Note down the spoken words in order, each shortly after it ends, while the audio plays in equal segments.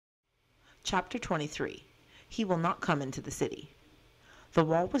Chapter 23. He will not come into the city. The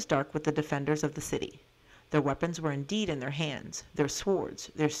wall was dark with the defenders of the city. Their weapons were indeed in their hands, their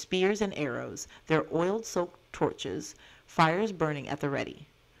swords, their spears and arrows, their oil-soaked torches, fires burning at the ready.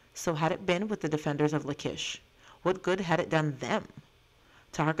 So had it been with the defenders of Lachish. What good had it done them?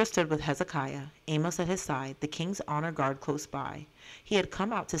 Taharka stood with Hezekiah, Amos at his side, the king's honor guard close by. He had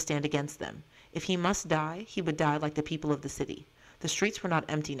come out to stand against them. If he must die, he would die like the people of the city. The streets were not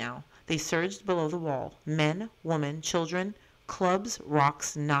empty now. They surged below the wall, men, women, children, clubs,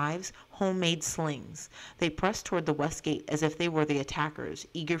 rocks, knives, homemade slings. They pressed toward the west gate as if they were the attackers,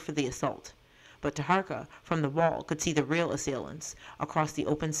 eager for the assault. But Taharka, from the wall, could see the real assailants, across the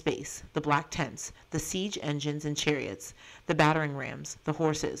open space, the black tents, the siege engines and chariots, the battering rams, the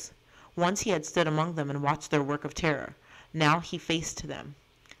horses. Once he had stood among them and watched their work of terror. Now he faced them.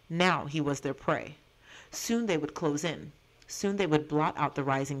 Now he was their prey. Soon they would close in. Soon they would blot out the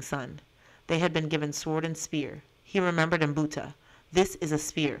rising sun. They had been given sword and spear. He remembered Mbuta. This is a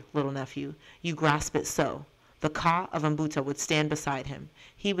spear, little nephew. You grasp it so. The Ka of Mbuta would stand beside him.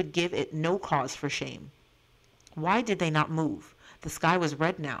 He would give it no cause for shame. Why did they not move? The sky was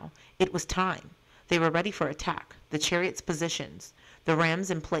red now. It was time. They were ready for attack, the chariots positioned, the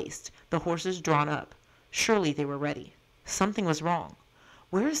rams emplaced, the horses drawn up. Surely they were ready. Something was wrong.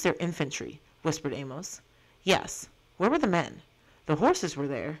 Where is their infantry? Whispered Amos. Yes. Where were the men? The horses were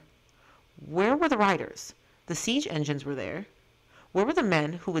there. Where were the riders? The siege engines were there. Where were the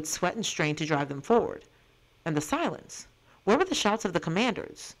men who would sweat and strain to drive them forward? And the silence. Where were the shouts of the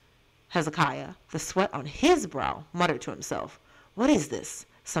commanders? Hezekiah, the sweat on his brow, muttered to himself, What is this?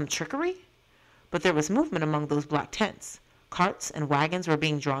 Some trickery? But there was movement among those black tents. Carts and wagons were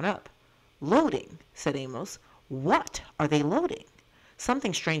being drawn up. Loading, said Amos. What are they loading?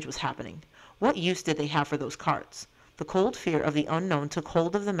 Something strange was happening. What use did they have for those carts? The cold fear of the unknown took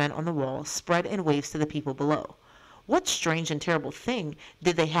hold of the men on the wall, spread in waves to the people below. What strange and terrible thing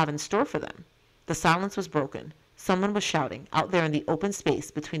did they have in store for them? The silence was broken. Someone was shouting, out there in the open space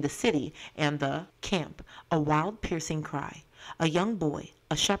between the city and the camp, a wild, piercing cry. A young boy,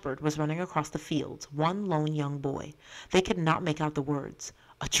 a shepherd, was running across the fields, one lone young boy. They could not make out the words.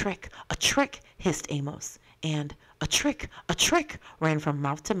 A trick, hissed Amos. And a trick, ran from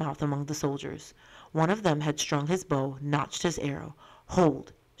mouth to mouth among the soldiers. One of them had strung his bow, notched his arrow.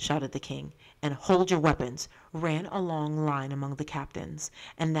 Hold, shouted the king, and hold your weapons, ran a long line among the captains,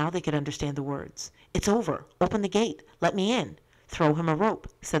 and now they could understand the words. It's over. Open the gate. Let me in. Throw him a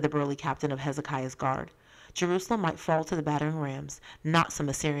rope, said the burly captain of Hezekiah's guard. Jerusalem might fall to the battering rams, not some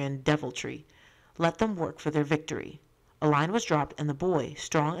Assyrian deviltry. Let them work for their victory. A line was dropped, and the boy,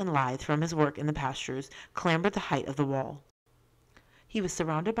 strong and lithe from his work in the pastures, clambered the height of the wall. He was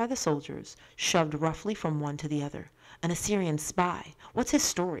surrounded by the soldiers, shoved roughly from one to the other. An Assyrian spy. What's his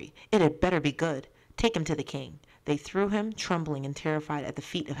story? It had better be good. Take him to the king. They threw him, trembling and terrified, at the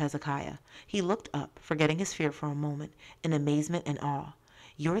feet of Hezekiah. He looked up, forgetting his fear for a moment, in amazement and awe.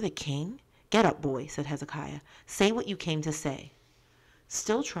 You're the king? Get up, boy, said Hezekiah. Say what you came to say.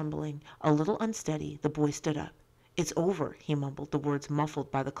 Still trembling, a little unsteady, the boy stood up. It's over, he mumbled, the words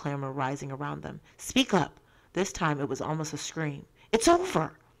muffled by the clamor rising around them. Speak up. This time it was almost a scream. It's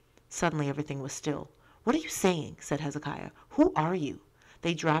over! Suddenly everything was still. What are you saying? Said Hezekiah. Who are you?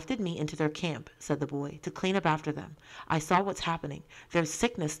 They drafted me into their camp, said the boy, to clean up after them. I saw what's happening. There's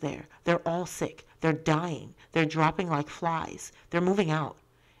sickness there. They're all sick. They're dying. They're dropping like flies. They're moving out.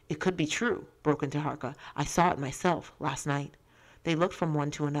 It could be true, broke in Taharka. I saw it myself last night. They looked from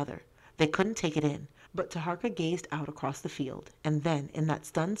one to another. They couldn't take it in. But Taharka gazed out across the field, and then, in that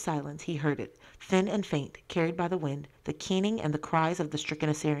stunned silence, he heard it, thin and faint, carried by the wind, the keening and the cries of the stricken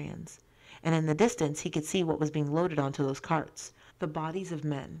Assyrians. And in the distance he could see what was being loaded onto those carts, the bodies of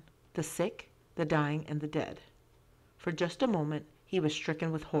men, the sick, the dying, and the dead. For just a moment he was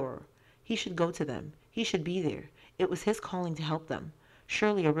stricken with horror. He should go to them. He should be there. It was his calling to help them.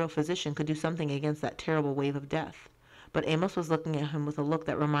 Surely a real physician could do something against that terrible wave of death. But Amos was looking at him with a look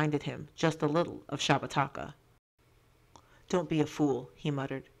that reminded him, just a little, of Shabbataka. Don't be a fool, he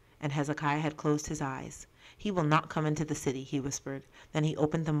muttered, and Hezekiah had closed his eyes. He will not come into the city, he whispered. Then he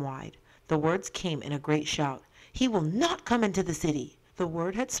opened them wide. The words came in a great shout. He will not come into the city! The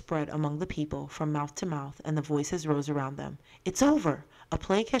word had spread among the people from mouth to mouth, and the voices rose around them. It's over! A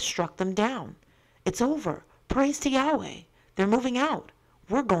plague has struck them down! It's over! Praise to Yahweh! They're moving out!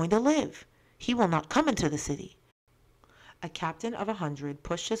 We're going to live! He will not come into the city! A captain of 100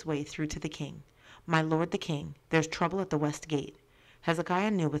 pushed his way through to the king. My lord the king, there's trouble at the west gate.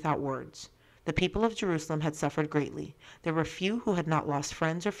 Hezekiah knew without words. The people of Jerusalem had suffered greatly. There were few who had not lost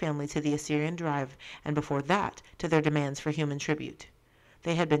friends or family to the Assyrian drive, and before that, to their demands for human tribute.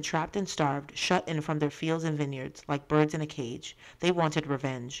 They had been trapped and starved, shut in from their fields and vineyards, like birds in a cage. They wanted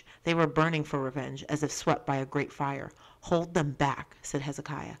revenge. They were burning for revenge, as if swept by a great fire. "Hold them back," said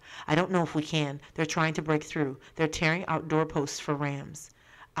Hezekiah. "I don't know if we can. They're trying to break through. They're tearing out doorposts for rams."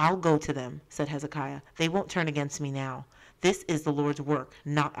 "I'll go to them," said Hezekiah. "They won't turn against me now. This is the Lord's work,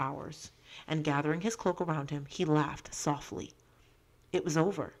 not ours." And gathering his cloak around him, he laughed softly. It was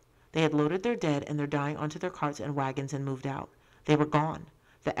over. They had loaded their dead and their dying onto their carts and wagons and moved out. They were gone.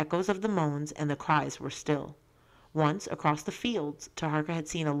 The echoes of the moans and the cries were still. Once, across the fields, Taharka had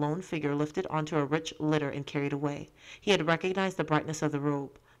seen a lone figure lifted onto a rich litter and carried away. He had recognized the brightness of the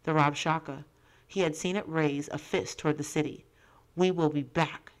robe, the Rabshakeh. He had seen it raise a fist toward the city. "We will be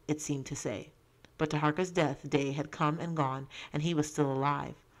back," it seemed to say. But Taharka's death day had come and gone, and he was still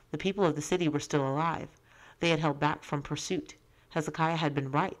alive. The people of the city were still alive. They had held back from pursuit. Hezekiah had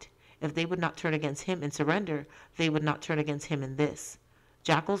been right. If they would not turn against him in surrender, they would not turn against him in this.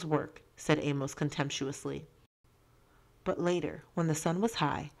 "Jackal's work," said Amos contemptuously. But later, when the sun was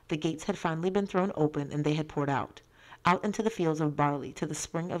high, the gates had finally been thrown open and they had poured out into the fields of barley, to the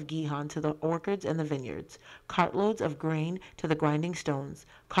spring of Gihon, to the orchards and the vineyards, cartloads of grain to the grinding stones,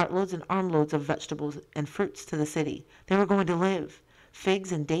 cartloads and armloads of vegetables and fruits to the city. They were going to live.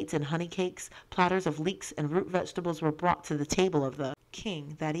 Figs and dates and honey cakes, platters of leeks and root vegetables were brought to the table of the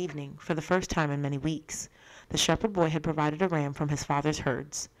king that evening for the first time in many weeks. The shepherd boy had provided a ram from his father's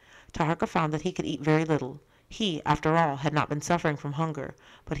herds. Taharka found that he could eat very little. He, after all, had not been suffering from hunger,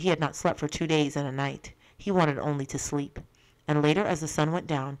 but he had not slept for 2 days and a night. He wanted only to sleep. And later, as the sun went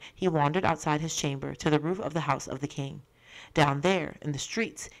down, he wandered outside his chamber to the roof of the house of the king. Down there, in the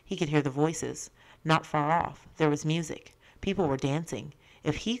streets, he could hear the voices. Not far off, there was music. People were dancing.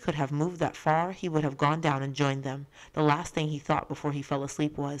 If he could have moved that far, he would have gone down and joined them. The last thing he thought before he fell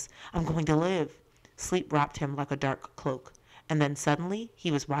asleep was, "I'm going to live." Sleep wrapped him like a dark cloak. And then suddenly he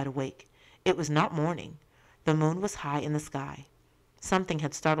was wide awake. It was not morning. The moon was high in the sky. Something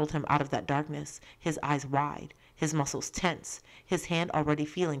had startled him out of that darkness, his eyes wide, his muscles tense, his hand already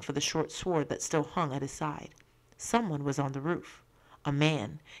feeling for the short sword that still hung at his side. Someone was on the roof. A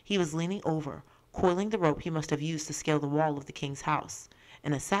man. He was leaning over, coiling the rope he must have used to scale the wall of the king's house.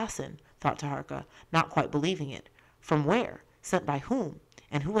 An assassin, thought Taharka, not quite believing it. From where? Sent by whom?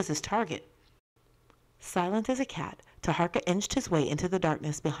 And who was his target? Silent as a cat, Taharka inched his way into the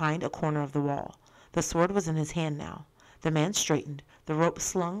darkness behind a corner of the wall. The sword was in his hand now. The man straightened, the rope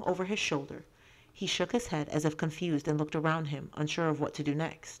slung over his shoulder. He shook his head as if confused and looked around him, unsure of what to do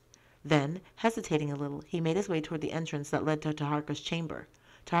next. Then, hesitating a little, he made his way toward the entrance that led to Taharka's chamber.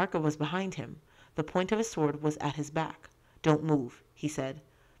 Taharka was behind him. The point of his sword was at his back. "Don't move," he said.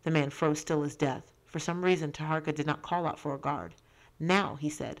 The man froze still as death. For some reason, Taharka did not call out for a guard. "Now," he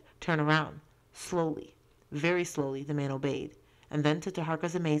said, "turn around." Slowly, very slowly, the man obeyed. And then, to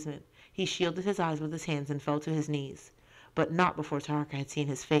Taharka's amazement, he shielded his eyes with his hands and fell to his knees. But not before Taharka had seen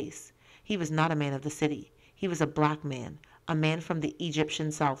his face. He was not a man of the city. He was a black man, a man from the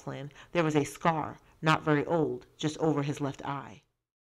Egyptian Southland. There was a scar, not very old, just over his left eye.